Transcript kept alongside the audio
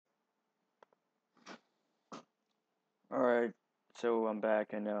So I'm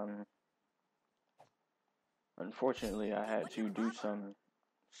back, and unfortunately, I had to do some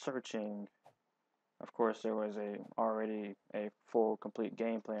searching. Of course, there was already a full, complete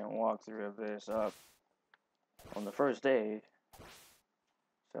gameplay and walkthrough of this up on the first day.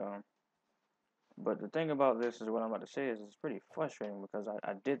 So, but the thing about this is what I'm about to say is it's pretty frustrating because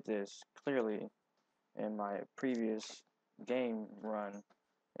I did this clearly in my previous game run.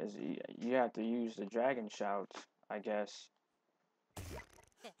 Is you have to use the dragon shout, I guess.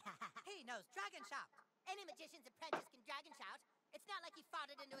 He knows dragon shout. Any magician's apprentice can dragon shout. It's not like he fought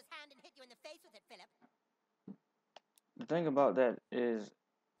it into his hand and hit you in the face with it, Philip. The thing about that is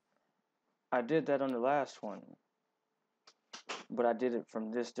I did that on the last one, but I did it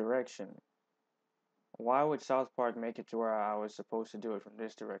from this direction. Why would South Park make it to where I was supposed to do it from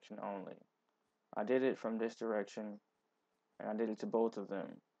this direction only? I did it from this direction, and I did it to both of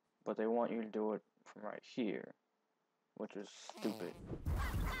them, but they want you to do it from right here, which is stupid.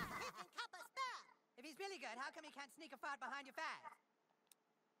 If he's really good, how come he can't sneak a fart behind your fast?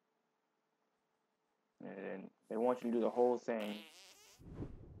 And they want you to do the whole thing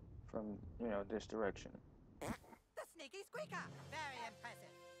from, this direction. The sneaky squeaker! Very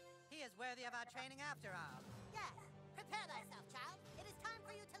impressive. He is worthy of our training after all. Yes. Prepare thyself, child. It is time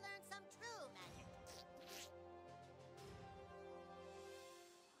for you to learn some true magic.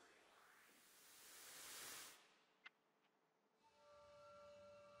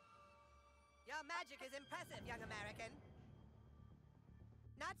 Your magic is impressive, young American.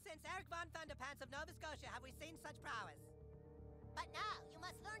 Not since Eric von Thunderpants of Nova Scotia have we seen such prowess. But now, you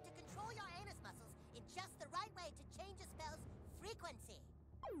must learn to control your anus muscles in just the right way to change a spell's frequency.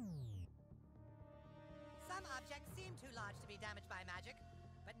 Some objects seem too large to be damaged by magic,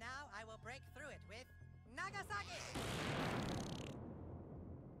 but now I will break through it with Nagasaki!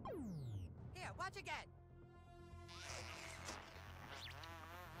 Here, watch again.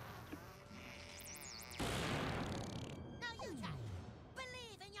 Now you try.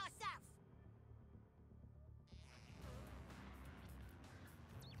 Believe in yourself.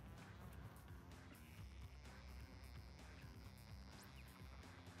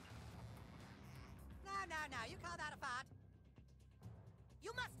 No, you call that a fart?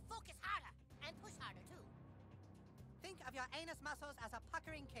 You must focus harder and push harder too. Think of your anus muscles as a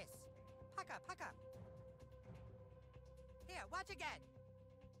puckering kiss. Pucker, pucker. Here, watch again.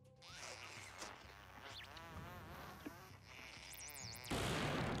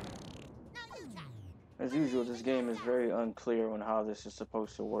 Now you try. As usual, this game is very unclear on how this is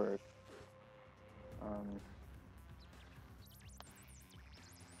supposed to work.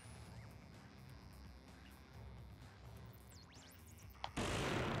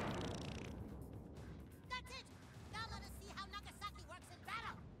 That's it! Now let us see how Nagasaki works in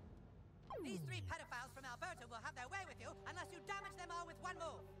battle! These three pedophiles from Alberta will have their way with you unless you damage them all with one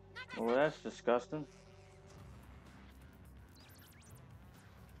move. Nagasaki! Well, that's disgusting.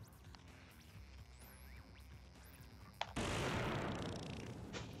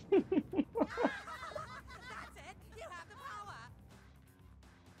 That's it! You have the power!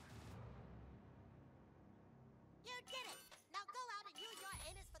 You did it! Now go out and use your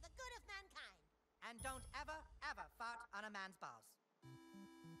anus for the good of mankind! And don't ever, ever fart on a man's balls.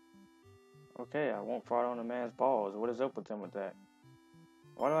 Okay, I won't fart on a man's balls. What is up with them with that?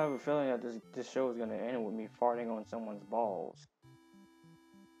 Why do I have a feeling that this show is gonna end with me farting on someone's balls?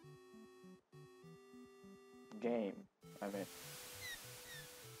 Game, I mean.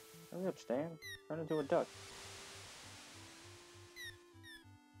 Hurry up, Stan. Turn into a duck.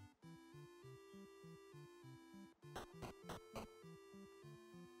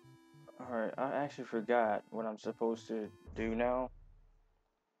 Alright, I actually forgot what I'm supposed to do now.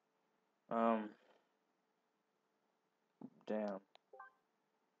 Damn.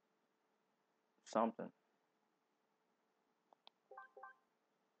 Something.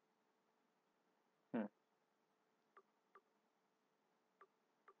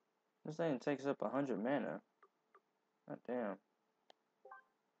 This thing takes up 100 mana. God damn.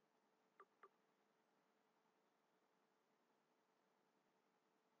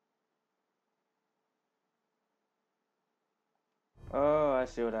 Oh, I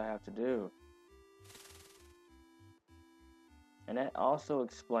see what I have to do. And that also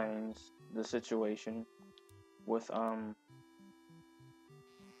explains the situation with,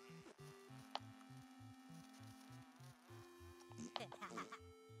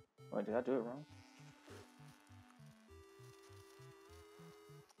 Wait, did I do it wrong?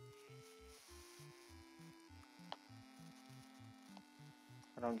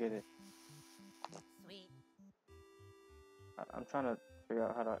 I don't get it. Sweet. I'm trying to figure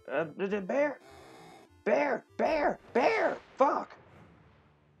out how to... Is it bear? Bear! Bear! Bear! Fuck!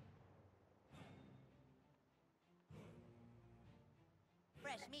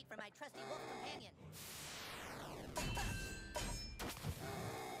 Fresh meat for my trusty wolf companion.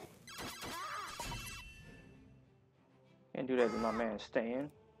 Can't do that to my man Stan.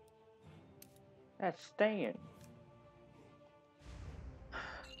 That's Stan.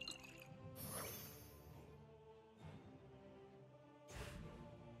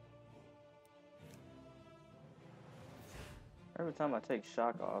 Every time I take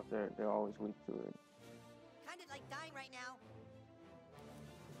shock off, they're always weak to it. Kinda like dying right now.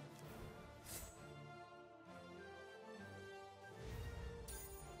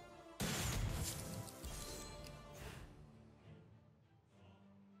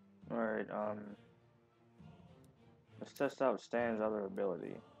 Alright, let's test out Stan's other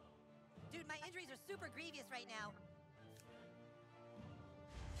ability. Dude, my injuries are super grievous right now.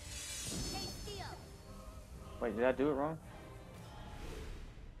 Hey, Steel! Wait, did I do it wrong?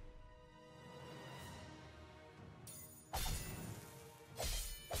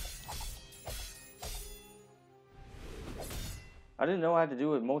 I didn't know I had to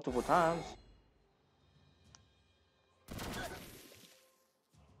do it multiple times.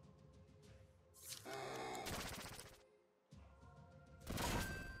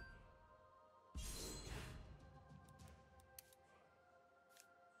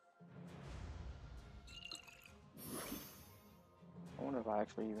 I wonder if I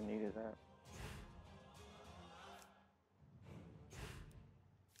actually even needed that.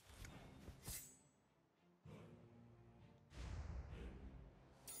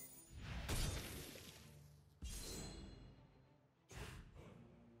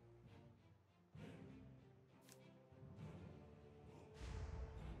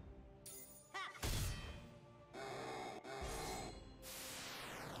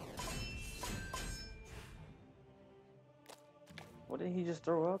 What did he just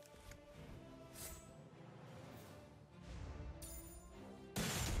throw up?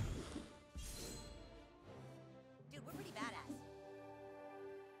 Dude, we're pretty badass.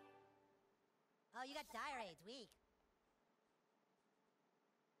 Oh, you got dire aids, weak.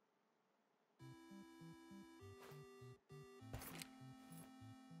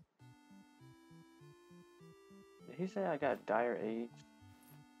 Did he say I got dire age?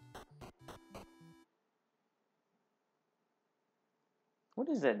 What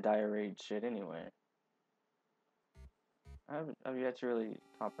is that dire age shit anyway? I've yet to really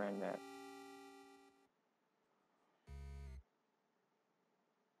comprehend that.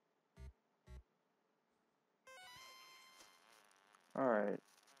 Alright.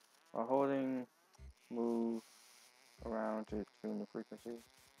 While holding, move around to tune the frequency.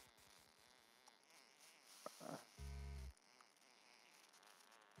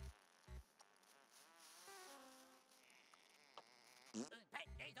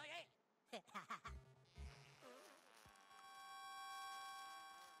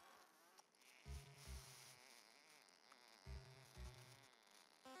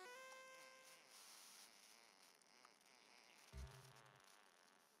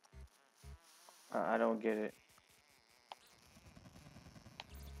 I don't get it.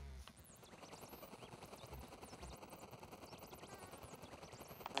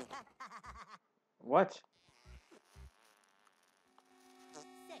 What?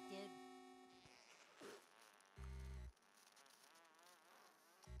 Sick, dude.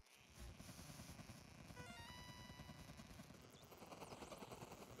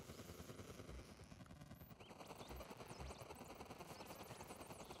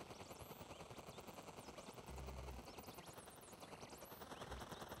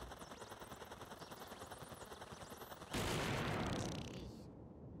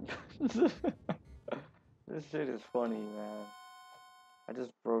 This shit is funny, man. I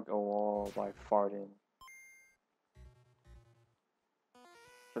just broke a wall by farting.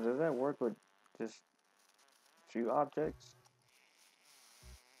 So does that work with just few objects?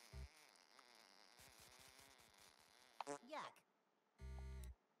 Yuck.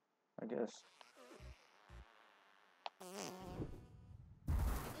 I guess.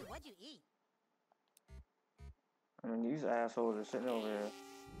 Dude, what'd you eat? I mean, these assholes are sitting over here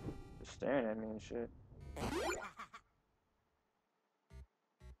just staring at me and shit.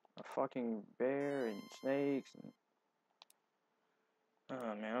 A fucking bear and snakes and...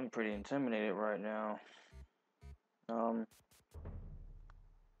 Oh man, I'm pretty intimidated right now.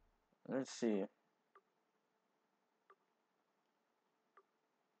 Let's see.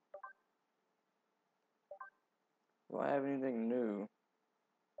 Do I have anything new?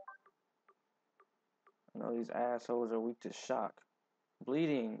 I know these assholes are weak to shock.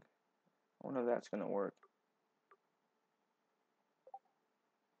 Bleeding. I wonder if that's gonna work.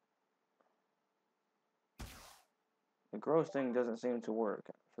 The gross thing doesn't seem to work.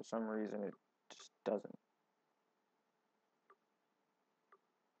 For some reason, it just doesn't.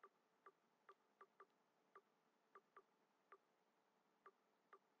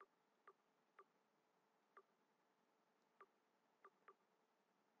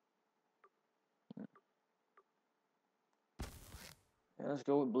 Yeah, let's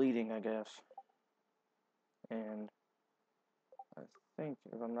go with bleeding, I guess. And I think,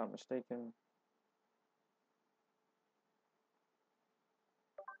 if I'm not mistaken,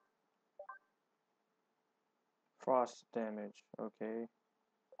 frost damage. Okay.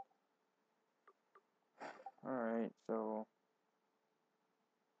 Alright, so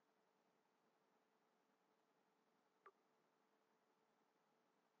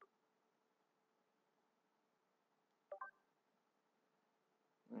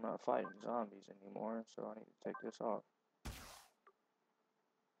I'm not fighting zombies anymore, so I need to take this off.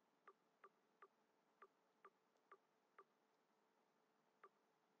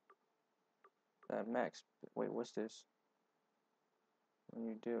 That max. Wait, what's this? When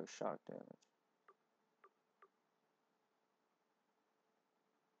you deal shock damage.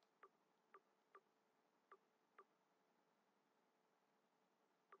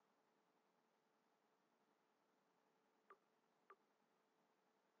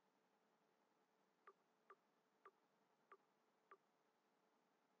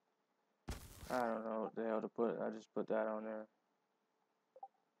 I don't know what the hell to put. I just put that on there.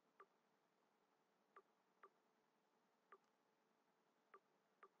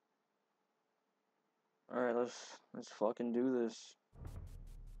 Alright, let's fucking do this.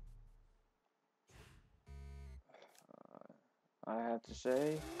 I have to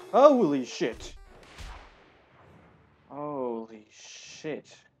say, holy shit! Holy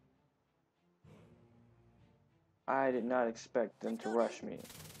shit! I did not expect them to rush me.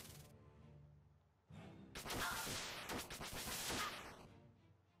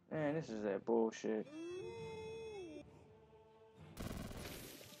 Man, this is that bullshit.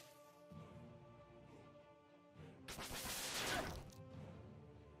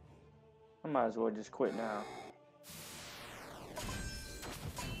 I might as well just quit now.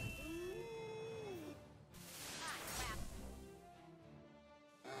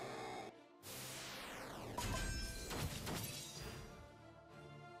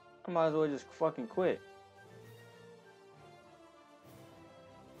 I might as well just fucking quit.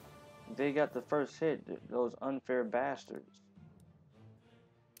 They got the first hit, those unfair bastards.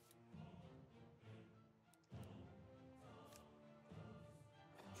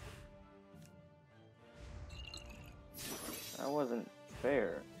 That wasn't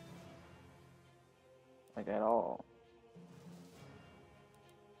fair. Like, at all.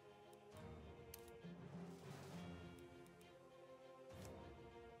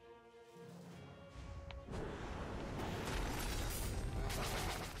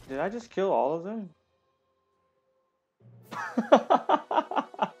 Did I just kill all of them?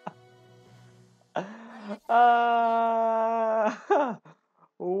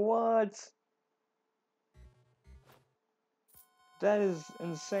 What? That is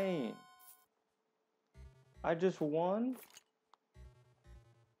insane. I just won?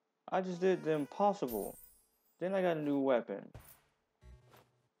 I just did the impossible. Then I got a new weapon.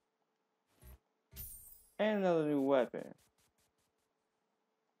 And another new weapon.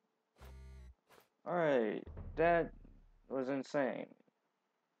 Alright, that was insane.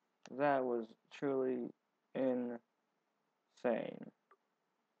 That was truly insane.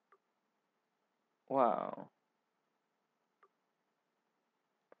 Wow.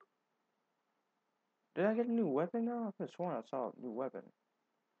 Did I get a new weapon now? I could have sworn I saw a new weapon.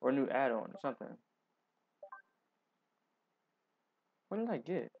 Or a new add-on or something. What did I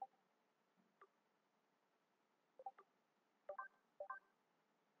get?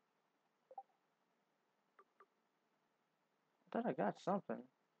 I thought I got something.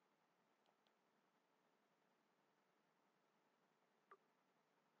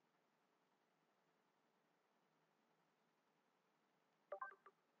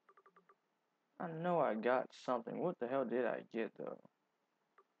 I know I got something. What the hell did I get, though?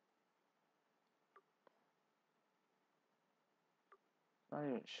 It's not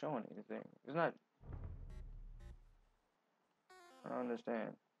even showing anything. It's not... I don't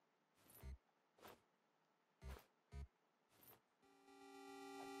understand.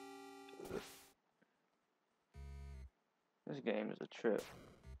 This game is a trip.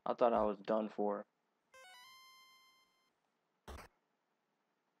 I thought I was done for.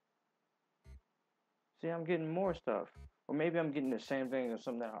 See, I'm getting more stuff. Or maybe I'm getting the same thing as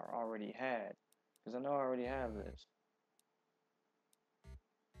something that I already had. Because I know I already have this.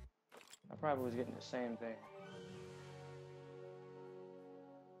 I probably was getting the same thing.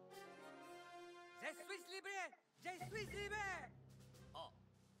 Je suis libre! Je suis libre! Oh,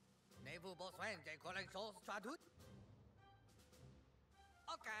 n'avez-vous besoin de quelque chose traduite?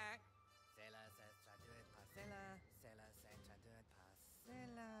 Ok. Cela c'est traduit par cela, cela c'est traduit par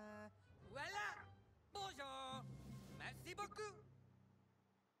cela. Voilà! Bonjour! Merci beaucoup!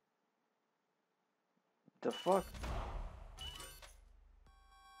 The fuck?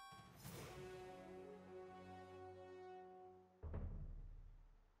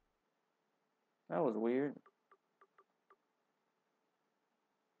 That was weird.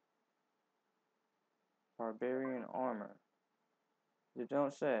 Barbarian armor. You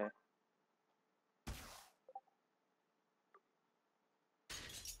don't say.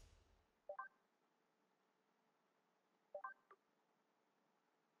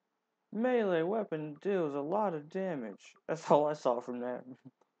 Melee weapon deals a lot of damage. That's all I saw from that.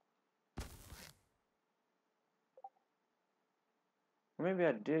 Maybe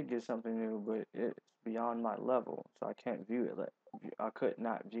I did get something new, but it's beyond my level, so I can't view it. I could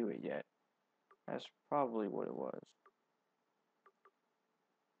not view it yet. That's probably what it was.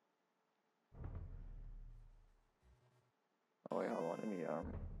 Oh wait, hold on. Let me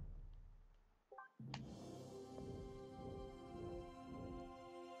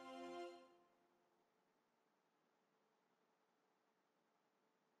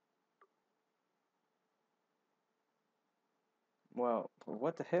Well,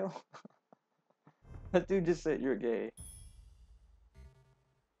 what the hell? That dude just said you're gay.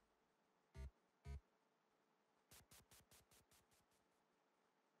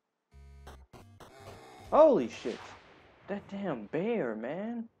 Holy shit! That damn bear,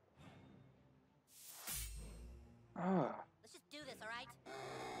 man. Ah. Let's just do this, alright?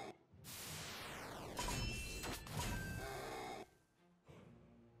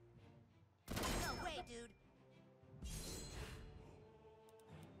 No way, dude!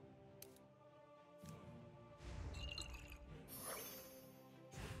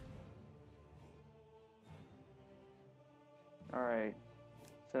 Alright.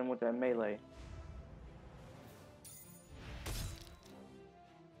 Send him with that melee.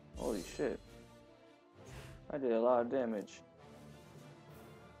 Holy shit. I did a lot of damage.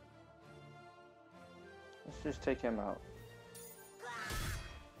 Let's just take him out.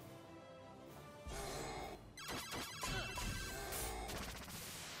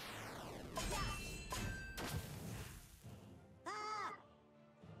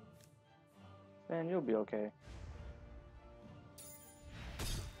 Man, you'll be okay.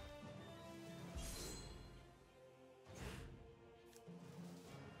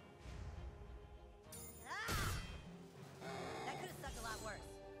 That could have sucked a lot worse.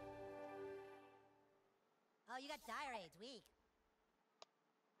 Oh, you got diarrhea, it's weak.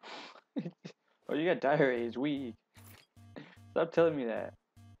 Oh, you got diarrhea, it's weak. Stop telling me that.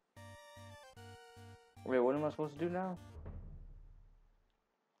 Wait, what am I supposed to do now?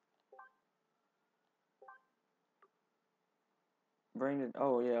 Bring it.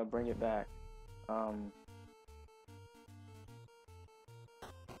 Oh yeah, bring it back.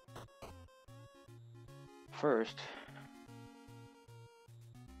 First,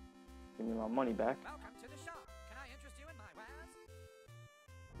 give me my money back. Welcome to the shop. Can I interest you in my wares?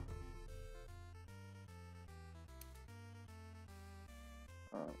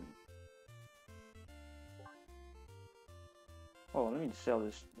 Oh, let me sell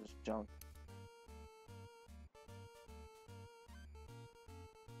this junk.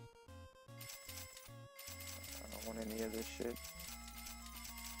 I don't want any of this shit.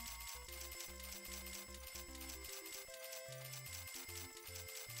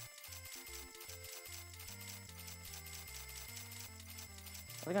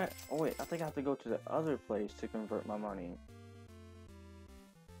 Oh wait, I think I have to go to the other place to convert my money.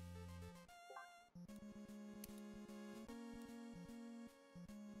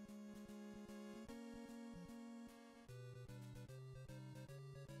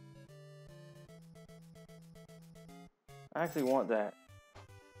 I actually want that.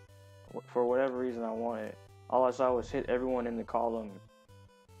 For whatever reason, I want it. All I saw was hit everyone in the column,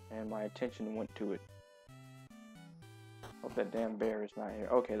 and my attention went to it. Hope that damn bear is not here.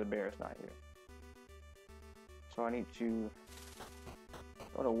 Okay, the bear is not here. So I need to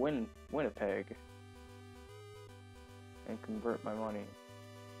go to Winnipeg and convert my money.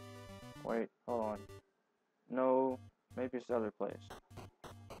 Wait, hold on. No, maybe it's the other place.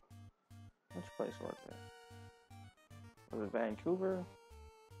 Which place was it? Was it Vancouver?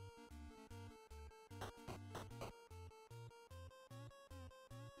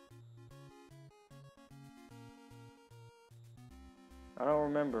 I don't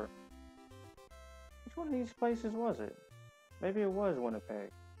remember. Which one of these places was it? Maybe it was Winnipeg.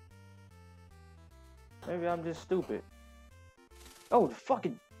 Maybe I'm just stupid. Oh, the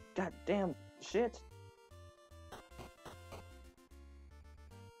fucking goddamn shit.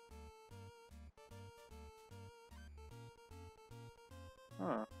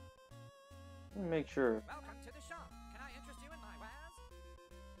 Huh. Let me make sure. Welcome to the shop. Can I interest you in my wares?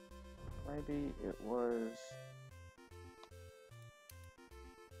 Maybe it was...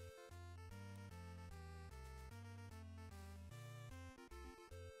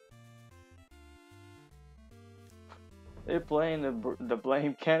 They're playing the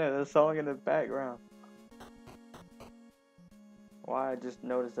Blame Canada song in the background. Why I just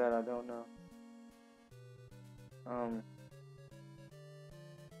noticed that, I don't know.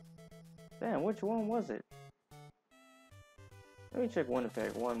 Damn, which one was it? Let me check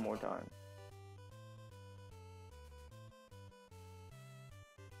Winnipeg one more time.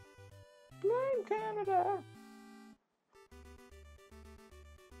 Blame Canada!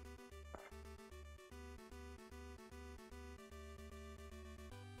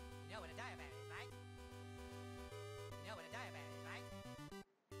 You know what a diabetic is, right? You know what a diabetic is, right?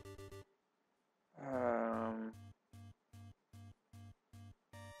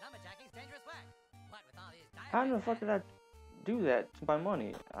 Lumberjacking's dangerous work. What with all these diabetics? How the fuck did I do that to my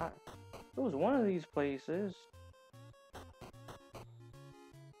money? It was one of these places.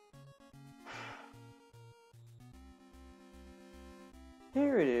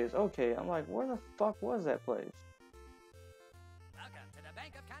 Here it is. Okay, I'm like, where the fuck was that place? Welcome to the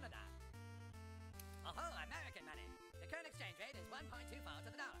Bank of Canada. Oh, American money. The current exchange rate is 1.24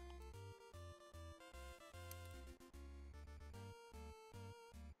 to the dollar.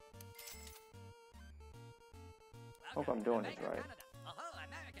 Hope I'm doing this right. Oh,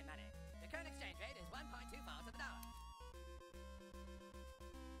 American money. The current exchange rate is 1.24 to the dollar.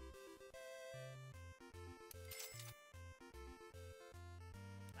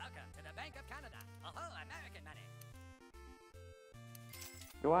 Welcome to the Bank of Canada. Oh, American money.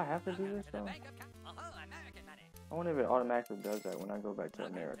 Do I have to do this though? American money. I wonder if it automatically does that when I go back to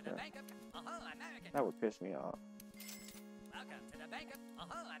Welcome America. To the Bank of American. That would piss me off. Welcome to the Bank of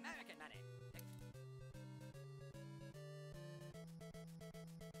American money.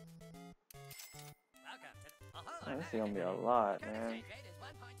 Welcome to Man, this is gonna be a lot, man.